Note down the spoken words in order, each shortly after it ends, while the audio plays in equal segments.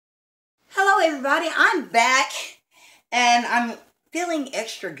everybody, I'm back and I'm feeling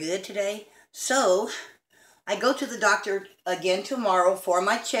extra good today. So I go to the doctor again tomorrow for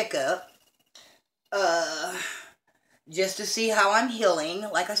my checkup, uh, just to see how I'm healing.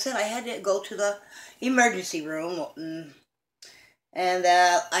 Like I said, I had to go to the emergency room and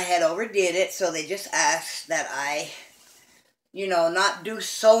I had overdid it, so they just asked that I, not do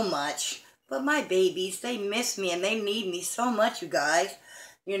so much. But my babies, they miss me and they need me so much, you guys.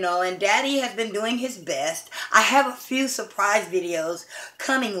 And Daddy has been doing his best. I have a few surprise videos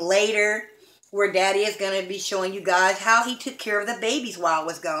coming later where Daddy is going to be showing you guys how he took care of the babies while I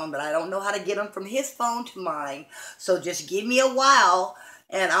was gone. But I don't know how to get them from his phone to mine. So just give me a while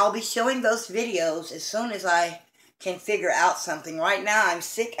and I'll be showing those videos as soon as I can figure out something. Right now I'm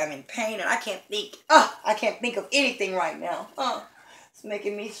sick, I'm in pain, and I can't think of anything right now. It's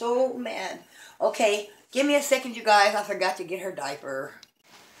making me so mad. Okay, give me a second, you guys. I forgot to get her diaper.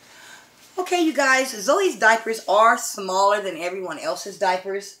 Okay, you guys, Zoe's diapers are smaller than everyone else's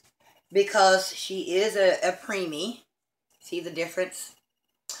diapers because she is a preemie. See the difference?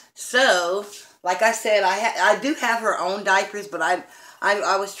 So, like I said, I do have her own diapers, but I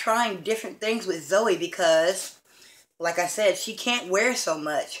was trying different things with Zoe because, like I said, she can't wear so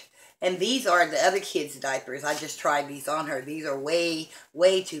much. And these are the other kids' diapers. I just tried these on her. These are way,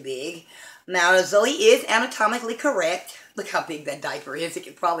 way too big. Now, Zoe is anatomically correct. Look how big that diaper is. It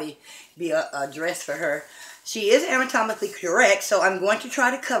could probably be a dress for her. She is anatomically correct, so I'm going to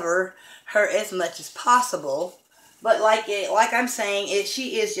try to cover her as much as possible. But like I'm saying,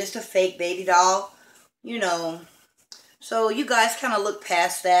 she is just a fake baby doll, So you guys kind of look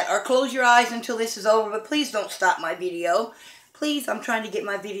past that or close your eyes until this is over. But please don't stop my video. Please, I'm trying to get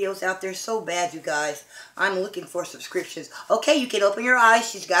my videos out there so bad, you guys. I'm looking for subscriptions. Okay, you can open your eyes.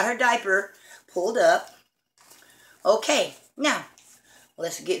 She's got her diaper pulled up. Okay, now,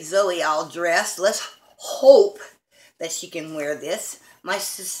 let's get Zoe all dressed. Let's hope that she can wear this. My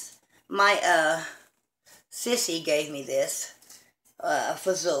sissy gave me this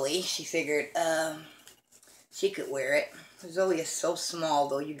for Zoe. She figured she could wear it. Zoe is so small,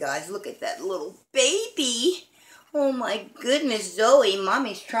 though, you guys. Look at that little baby. Oh, my goodness, Zoe.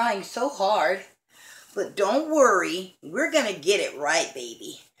 Mommy's trying so hard. But don't worry. We're going to get it right,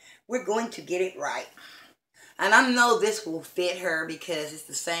 baby. We're going to get it right. And I know this will fit her because it's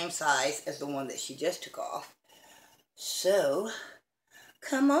the same size as the one that she just took off. So,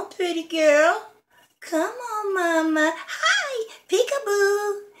 come on, pretty girl. Come on, Mama. Hi,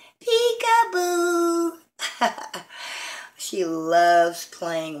 peekaboo. Peekaboo. She loves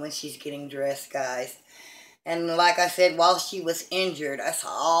playing when she's getting dressed, guys. And like I said, while she was injured, that's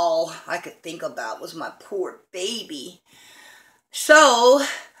all I could think about was my poor baby. So,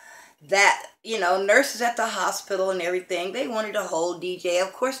 that, nurses at the hospital and everything, they wanted to hold DJ.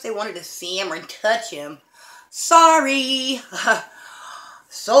 Of course, they wanted to see him or touch him. Sorry.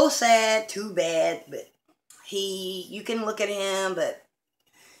 So sad, too bad, but you can look at him, but,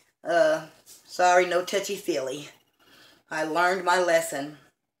 sorry, no touchy-feely. I learned my lesson.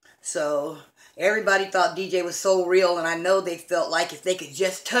 So, everybody thought DJ was so real, and I know they felt like if they could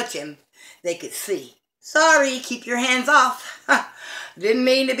just touch him, they could see. Sorry, keep your hands off. Didn't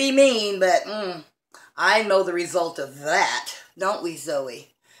mean to be mean, but I know the result of that. Don't we,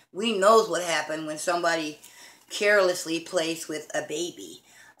 Zoe? We knows what happened when somebody carelessly plays with a baby.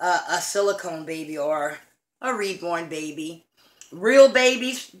 A silicone baby or a reborn baby. Real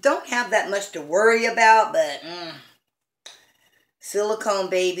babies don't have that much to worry about, but silicone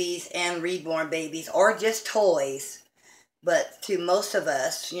babies and reborn babies are just toys. But to most of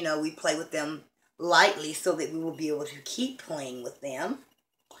us, we play with them lightly so that we will be able to keep playing with them,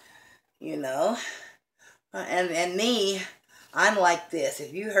 and me, I'm like this.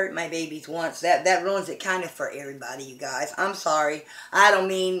 If you hurt my babies once, that ruins it kind of for everybody, you guys. I'm sorry. I don't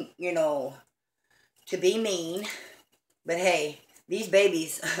mean, to be mean, but hey, these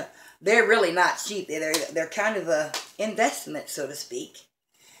babies, they're really not cheap. They're kind of a investment, so to speak.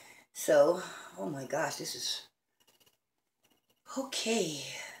 So, oh my gosh, this is okay.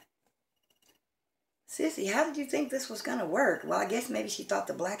 Sissy, how did you think this was going to work? Well, I guess maybe she thought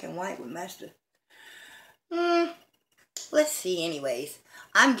the black and white would match the... Let's see anyways.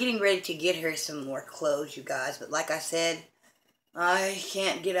 I'm getting ready to get her some more clothes, you guys. But like I said, I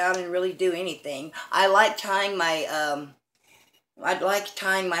can't get out and really do anything. I like tying my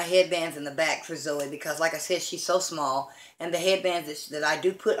headbands in the back for Zoe because, like I said, she's so small. And the headbands that I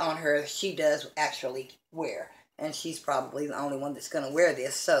do put on her, she does actually wear. And she's probably the only one that's going to wear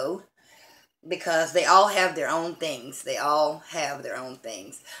this, so... Because they all have their own things. They all have their own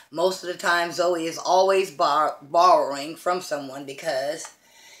things. Most of the time, Zoe is always borrowing from someone because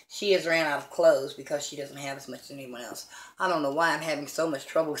She has ran out of clothes because she doesn't have as much as anyone else. I don't know why I'm having so much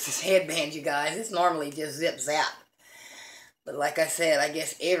trouble with this headband, you guys. It's normally just zip zap. But like I said, I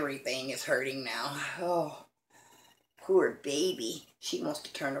guess everything is hurting now. Oh, poor baby. She wants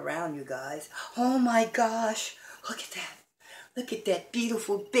to turn around, you guys. Oh my gosh. Look at that. Look at that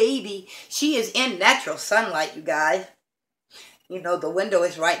beautiful baby. She is in natural sunlight, you guys. You know, the window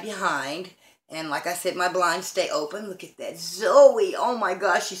is right behind. And like I said, my blinds stay open. Look at that. Zoe. Oh my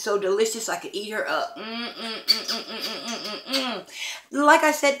gosh, she's so delicious. I could eat her up. Like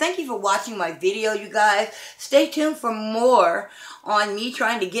I said, thank you for watching my video, you guys. Stay tuned for more on me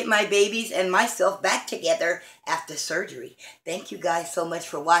trying to get my babies and myself back together after surgery. Thank you guys so much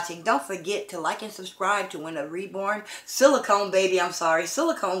for watching. Don't forget to like and subscribe to Win a Reborn. Silicone baby,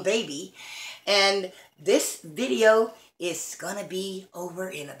 silicone baby. And this video is gonna be over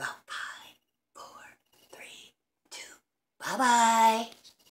in about 5, 4, 3, 2. Bye-bye.